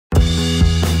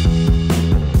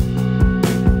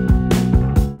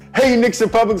Hey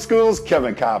Nixa Public Schools,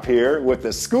 Kevin Kopp here with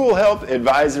the School Health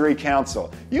Advisory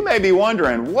Council. You may be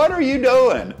wondering, what are you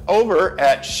doing over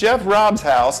at Chef Rob's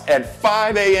house at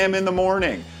 5 a.m. in the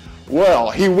morning?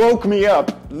 Well, he woke me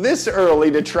up this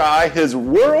early to try his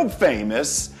world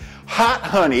famous hot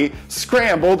honey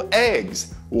scrambled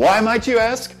eggs. Why might you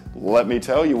ask? Let me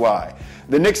tell you why.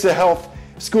 The Nixa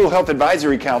School Health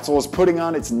Advisory Council is putting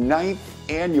on its 9th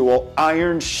annual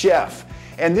Iron Chef.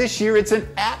 And this year it's an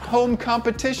at-home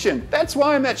competition. That's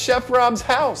why I'm at Chef Rob's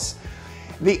house.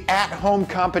 The at-home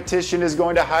competition is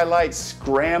going to highlight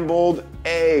scrambled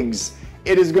eggs.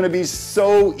 It is going to be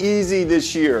so easy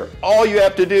this year. All you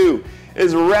have to do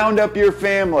is round up your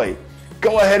family.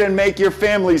 Go ahead and make your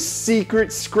family's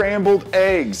secret scrambled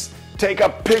eggs. Take a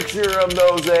picture of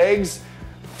those eggs,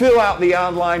 fill out the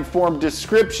online form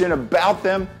description about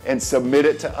them, and submit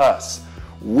it to us.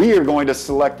 We are going to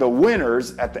select the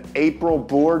winners at the April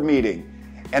board meeting,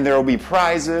 and there will be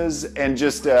prizes and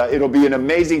it'll be an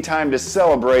amazing time to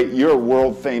celebrate your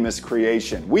world famous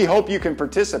creation. We hope you can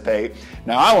participate.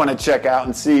 Now I want to check out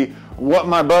and see what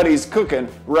my buddy's cooking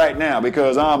right now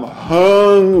because I'm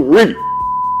hungry.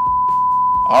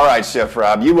 All right, Chef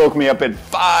Rob, you woke me up at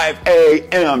 5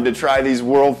 a.m. to try these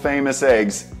world famous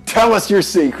eggs. Tell us your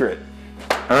secret.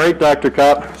 All right, Dr.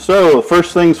 Kopp. So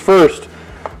first things first.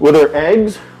 With our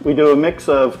eggs, we do a mix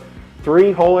of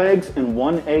 3 whole eggs and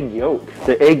 1 egg yolk.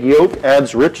 The egg yolk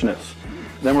adds richness.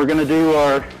 Then we're going to do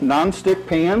our non-stick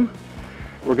pan.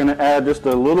 We're going to add just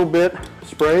a little bit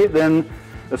spray. Then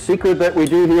a secret that we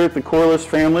do here at the Corliss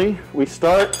family, we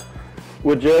start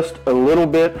with just a little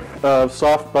bit of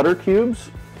soft butter cubes.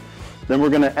 Then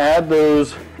we're going to add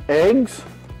those eggs.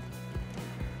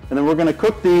 And then we're going to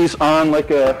cook these on like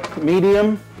a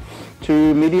medium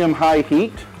to medium-high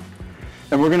heat.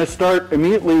 And we're going to start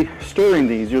immediately stirring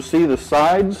these. You'll see the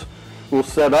sides will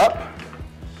set up.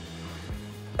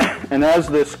 And as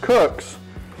this cooks,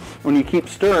 when you keep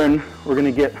stirring, we're going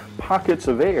to get pockets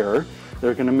of air that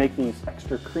are going to make these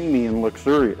extra creamy and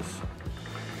luxurious.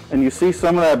 And you see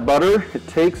some of that butter, it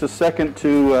takes a second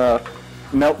to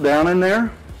melt down in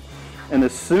there. And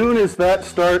as soon as that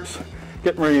starts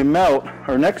getting ready to melt,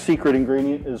 our next secret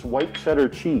ingredient is white cheddar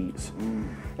cheese.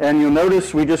 And you'll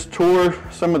notice we just tore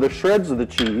some of the shreds of the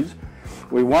cheese.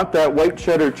 We want that white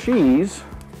cheddar cheese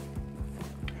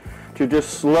to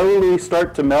just slowly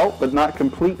start to melt, but not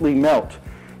completely melt.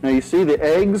 Now you see the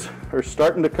eggs are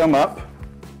starting to come up.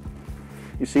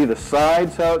 You see the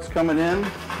sides, how it's coming in.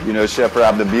 You know, Chef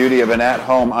Rob, the beauty of an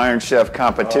at-home Iron Chef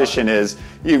competition is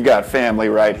you've got family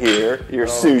right here. Your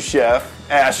sous chef,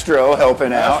 Astro,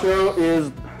 helping out. Astro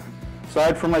is,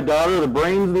 aside from my daughter, the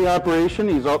brains of the operation.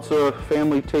 He's also a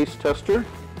family taste tester.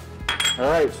 All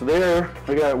right, so there,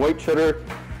 I got white cheddar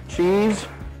cheese.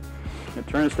 It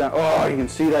turns down. Oh, you can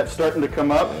see that starting to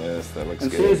come up. Yes, that looks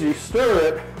good. And see, as you stir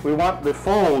it, we want the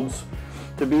folds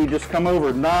to be just come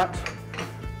over, not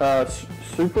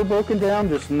super broken down,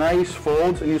 just nice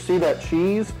folds. And you see that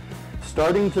cheese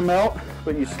starting to melt,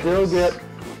 but you still get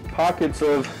pockets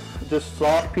of just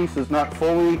soft pieces, not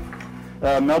fully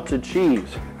melted cheese.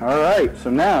 All right,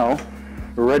 so now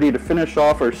we're ready to finish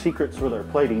off our secrets with our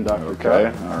plating, Dr.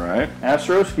 Okay, Kopp. all right.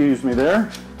 Astro, excuse me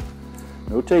there.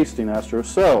 No tasting, Astro.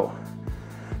 So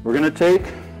we're going to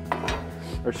take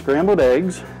our scrambled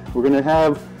eggs. We're going to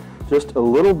have just a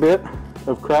little bit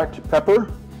of cracked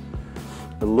pepper,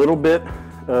 a little bit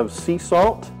of sea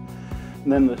salt,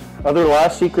 and then the other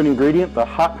last secret ingredient, the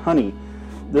hot honey.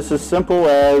 This is simple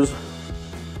as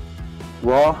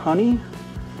raw honey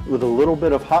with a little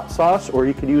bit of hot sauce, or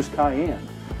you could use cayenne.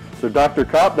 So Dr.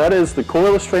 Kopp, that is the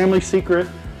Corliss family secret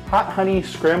hot honey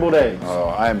scrambled eggs. Oh,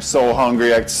 I am so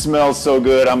hungry. It smells so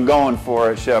good. I'm going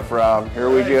for it, Chef Rob. Here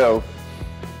we go.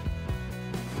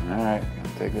 All right,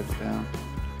 gonna take this down.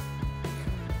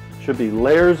 Should be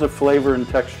layers of flavor and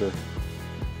texture.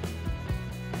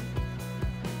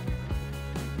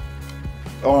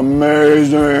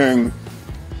 Amazing.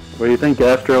 What do you think,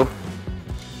 Astro?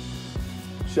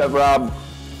 Chef Rob,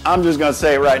 I'm just going to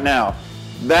say it right now.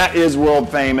 That is world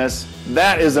famous.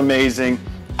 That is amazing.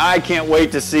 I can't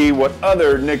wait to see what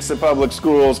other Nixa Public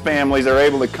Schools families are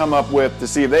able to come up with to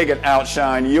see if they can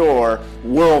outshine your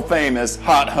world famous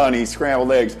hot honey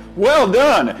scrambled eggs. Well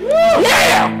done. Woo!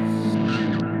 Yeah!